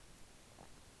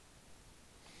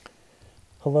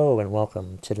Hello and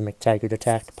welcome to the McTaggart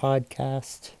Attack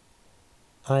podcast.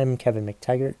 I'm Kevin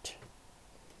McTaggart,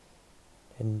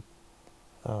 and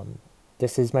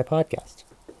this is my podcast.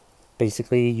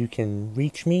 Basically, you can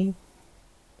reach me.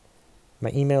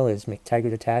 My email is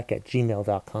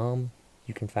mctaggartattack@gmail.com.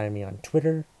 You can find me on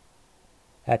Twitter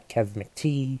at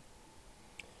KevMcT,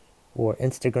 or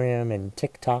Instagram and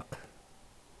TikTok,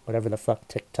 whatever the fuck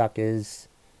TikTok is,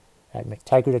 at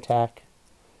McTaggart Attack.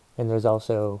 And there's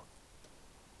also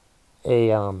a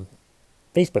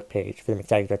Facebook page for the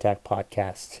McTaggart Attack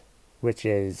podcast, which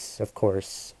is, of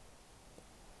course,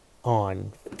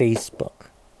 on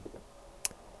Facebook.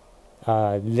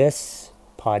 This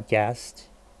podcast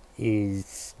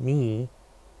is me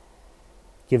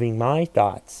giving my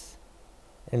thoughts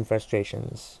and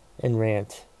frustrations and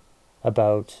rant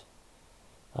about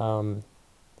the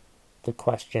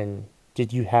question,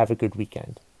 did you have a good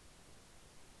weekend?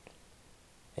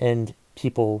 And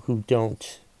people who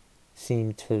don't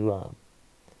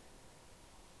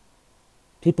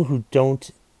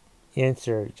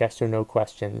answer yes or no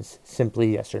questions,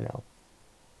 simply yes or no.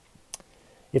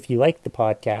 If you like the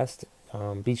podcast,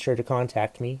 be sure to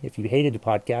contact me. If you hated the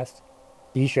podcast,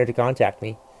 be sure to contact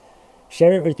me.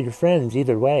 Share it with your friends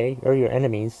either way, or your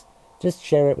enemies. Just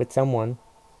share it with someone.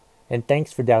 And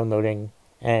thanks for downloading,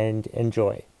 and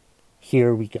enjoy.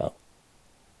 Here we go.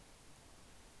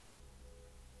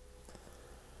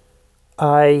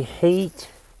 I hate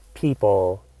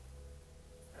people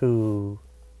who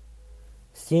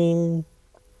seem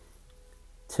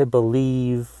to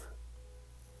believe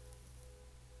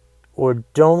or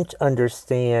don't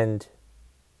understand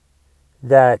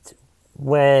that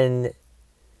when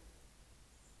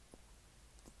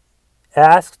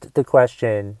asked the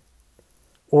question,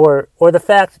 or the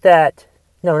fact that,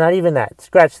 no, not even that,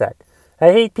 scratch that.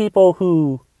 I hate people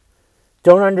who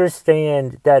don't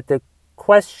understand that the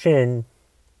question,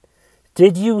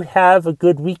 did you have a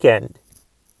good weekend,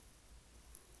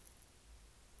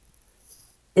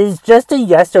 is just a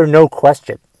yes or no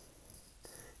question.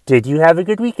 Did you have a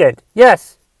good weekend?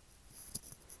 Yes.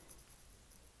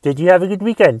 Did you have a good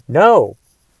weekend? No.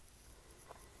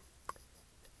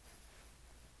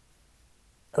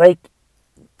 Like,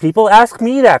 people ask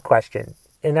me that question,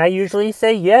 and I usually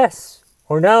say yes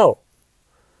or no.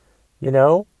 You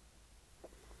know?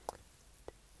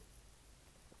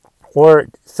 Or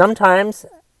sometimes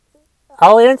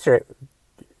I'll answer it.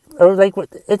 Or like,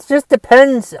 it just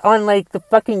depends on like the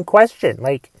fucking question.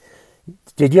 Like,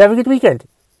 did you have a good weekend?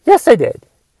 Yes, I did.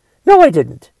 No, I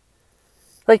didn't.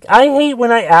 Like, I hate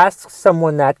when I ask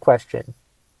someone that question.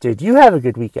 Did you have a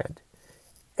good weekend?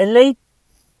 And they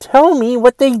tell me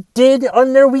what they did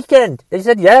on their weekend. They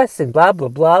said yes and blah, blah,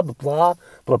 blah, blah, blah,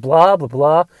 blah, blah, blah,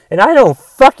 blah. And I don't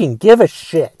fucking give a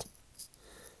shit.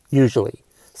 Usually.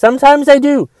 Sometimes I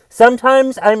do.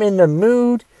 Sometimes I'm in the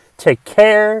mood to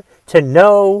care, to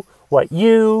know what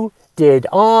you did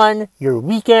on your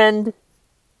weekend.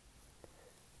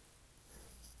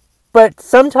 But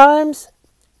sometimes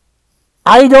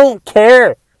I don't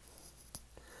care.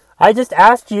 I just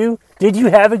asked you, did you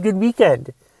have a good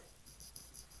weekend?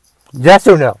 Yes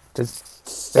or no? Just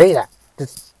say that.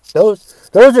 Just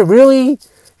those are really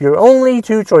your only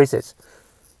two choices.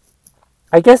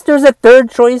 I guess there's a third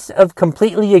choice of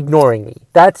completely ignoring me.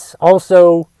 That's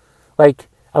also like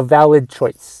a valid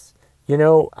choice. You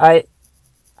know,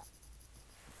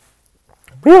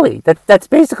 that's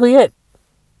basically it.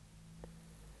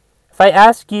 If I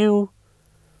ask you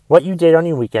what you did on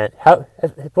your weekend,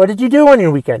 what did you do on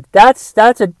your weekend? That's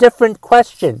a different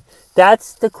question.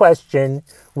 That's the question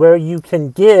where you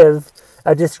can give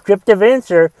a descriptive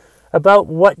answer about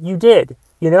what you did.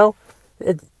 You know,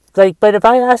 but if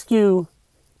I ask you,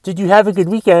 did you have a good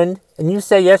weekend? And you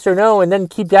say yes or no, and then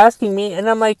keep asking me, and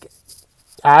I'm like,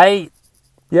 I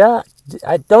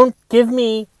don't give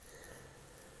me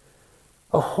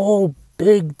a whole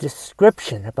big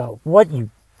description about what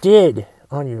you did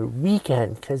on your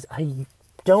weekend, because I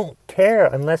don't care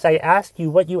unless I ask you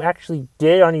what you actually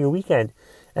did on your weekend.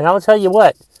 And I'll tell you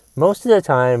what, most of the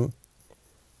time,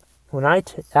 when I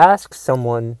ask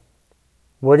someone,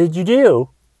 what did you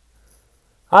do?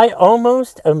 I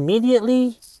almost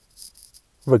immediately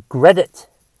regret it.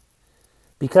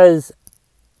 Because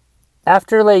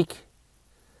after like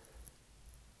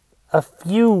a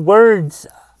few words,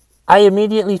 I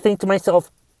immediately think to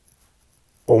myself,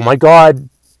 oh my God,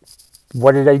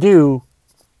 what did I do?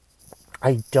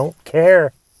 I don't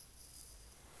care.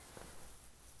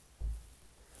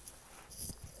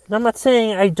 And I'm not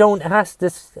saying I don't ask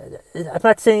this. I'm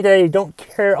not saying that I don't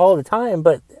care all the time,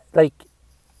 but like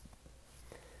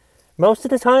most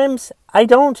of the times I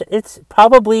don't. It's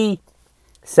probably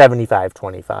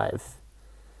 75-25.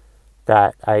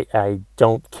 that I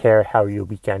don't care how your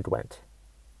weekend went.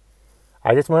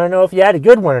 I just want to know if you had a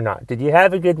good one or not. Did you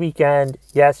have a good weekend?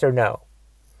 Yes or no?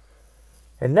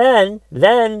 And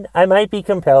then I might be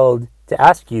compelled to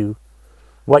ask you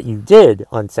what you did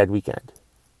on said weekend.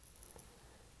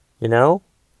 You know?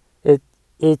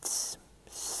 It's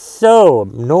so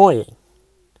annoying.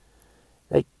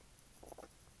 Like,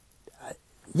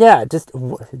 yeah, just,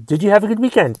 did you have a good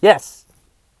weekend? Yes.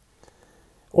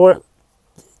 Or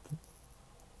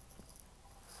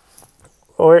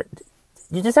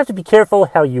you just have to be careful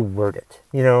how you word it,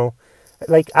 you know?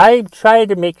 Like, I try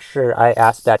to make sure I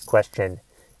ask that question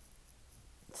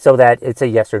so that it's a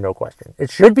yes or no question.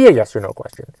 It should be a yes or no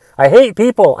question. I hate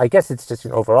people, I guess it's just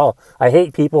an overall, I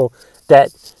hate people that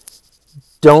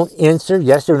don't answer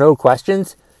yes or no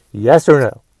questions, yes or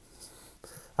no.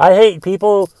 I hate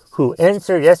people who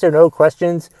answer yes or no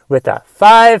questions with a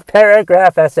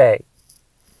 5-paragraph essay.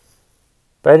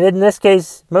 But in this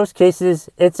case, most cases,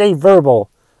 it's a verbal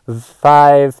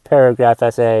 5-paragraph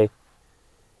essay.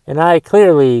 And I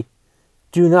clearly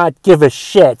do not give a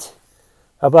shit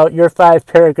about your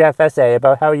 5-paragraph essay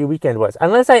about how your weekend was.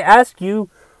 Unless I ask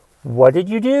you, what did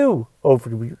you do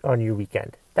on your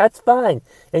weekend? That's fine.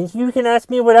 And you can ask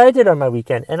me what I did on my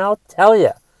weekend, and I'll tell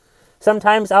you.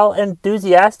 Sometimes I'll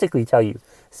enthusiastically tell you.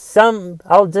 Some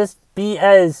I'll just be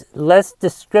as less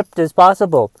descriptive as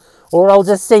possible. Or I'll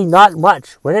just say not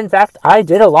much, when in fact I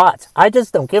did a lot. I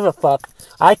just don't give a fuck.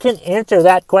 I can answer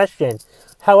that question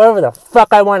however the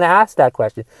fuck I want to ask that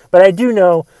question. But I do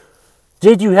know,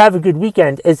 did you have a good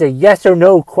weekend is a yes or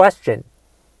no question.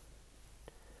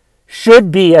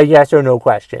 Should be a yes or no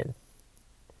question.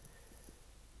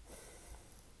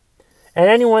 And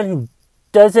anyone who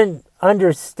doesn't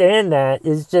understand that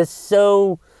is just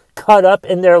so caught up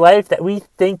in their life that we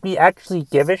think we actually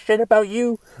give a shit about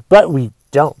you, but we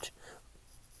don't.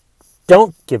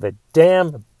 Don't give a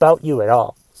damn about you at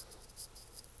all.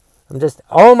 I'm just,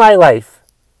 all my life,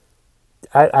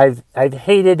 I've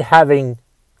hated having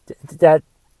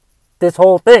this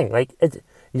whole thing. Like, it's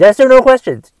yes or no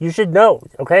questions. You should know,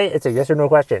 okay? It's a yes or no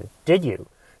question. Did you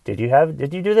do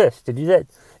this? Did you do that?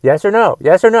 Yes or no?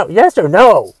 Yes or no? Yes or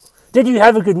no? Did you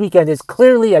have a good weekend? Is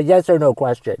clearly a yes or no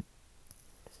question.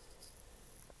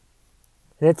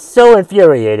 And it's so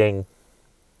infuriating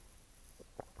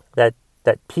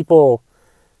that people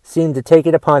seem to take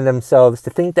it upon themselves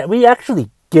to think that we actually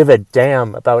give a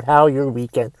damn about how your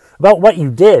weekend, about what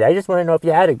you did. I just want to know if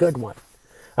you had a good one.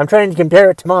 I'm trying to compare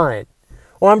it to mine.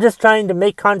 Or I'm just trying to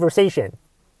make conversation.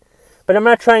 But I'm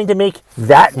not trying to make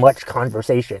that much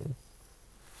conversation.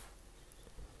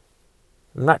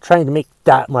 I'm not trying to make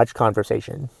that much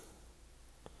conversation.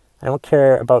 I don't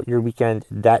care about your weekend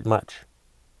that much.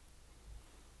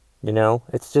 You know?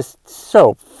 It's just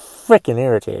so freaking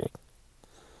irritating.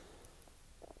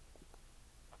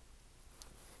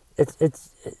 It's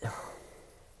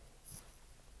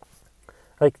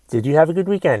like, did you have a good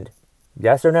weekend?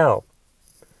 Yes or no?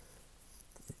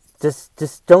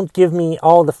 Just don't give me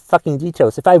all the fucking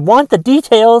details. If I want the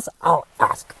details, I'll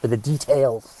ask for the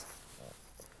details.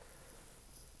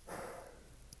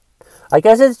 I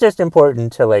guess it's just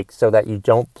important to, like, so that you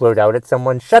don't blurt out at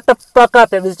someone, shut the fuck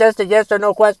up, it was just a yes or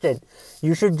no question.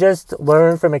 You should just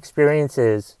learn from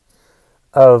experiences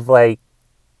of, like,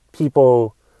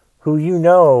 people who you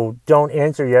know don't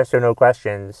answer yes or no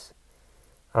questions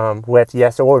with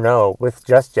yes or no, with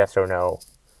just yes or no.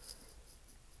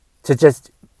 To just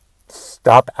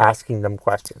stop asking them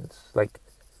questions. Like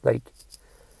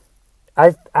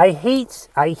I hate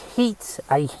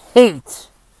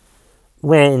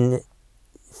when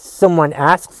someone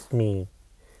asks me,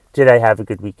 did I have a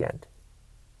good weekend?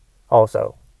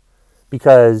 Also,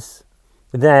 because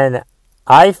then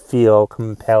I feel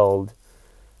compelled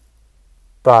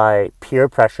by peer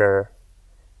pressure,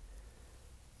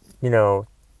 you know,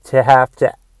 to have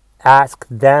to ask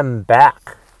them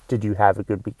back, did you have a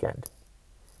good weekend?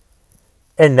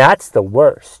 And that's the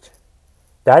worst.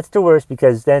 That's the worst,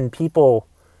 because then people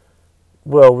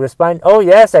will respond, oh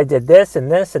yes, I did this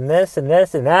and this and this and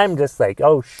this, and I'm just like,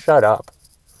 oh, shut up.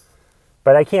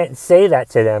 But I can't say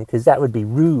that to them because that would be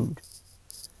rude.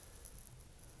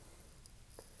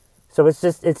 So it's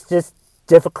just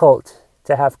difficult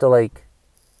to have to, like,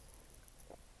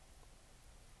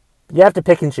 you have to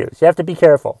pick and choose. You have to be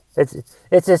careful.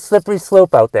 It's a slippery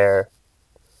slope out there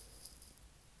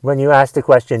when you ask the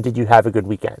question, did you have a good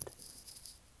weekend?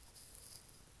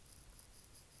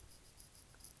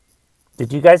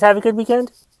 Did you guys have a good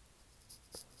weekend?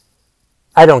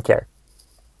 I don't care.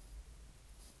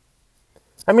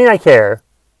 I mean, I care.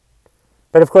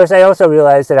 But of course, I also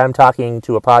realize that I'm talking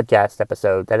to a podcast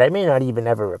episode that I may not even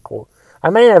ever record. I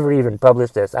may never even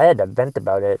publish this. I had to vent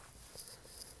about it.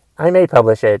 I may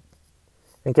publish it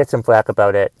and get some flack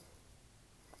about it.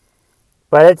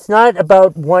 But it's not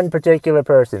about one particular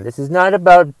person. This is not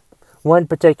about one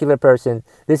particular person.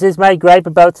 This is my gripe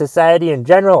about society in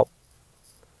general.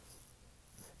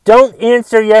 Don't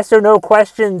answer yes or no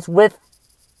questions with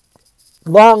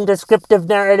long descriptive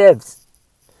narratives.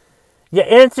 You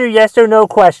answer yes or no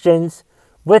questions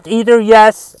with either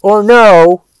yes or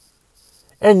no,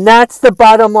 and that's the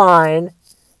bottom line.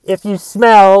 If you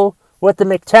smell what the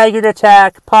McTaggart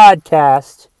Attack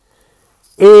podcast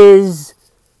is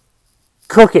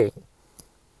cooking.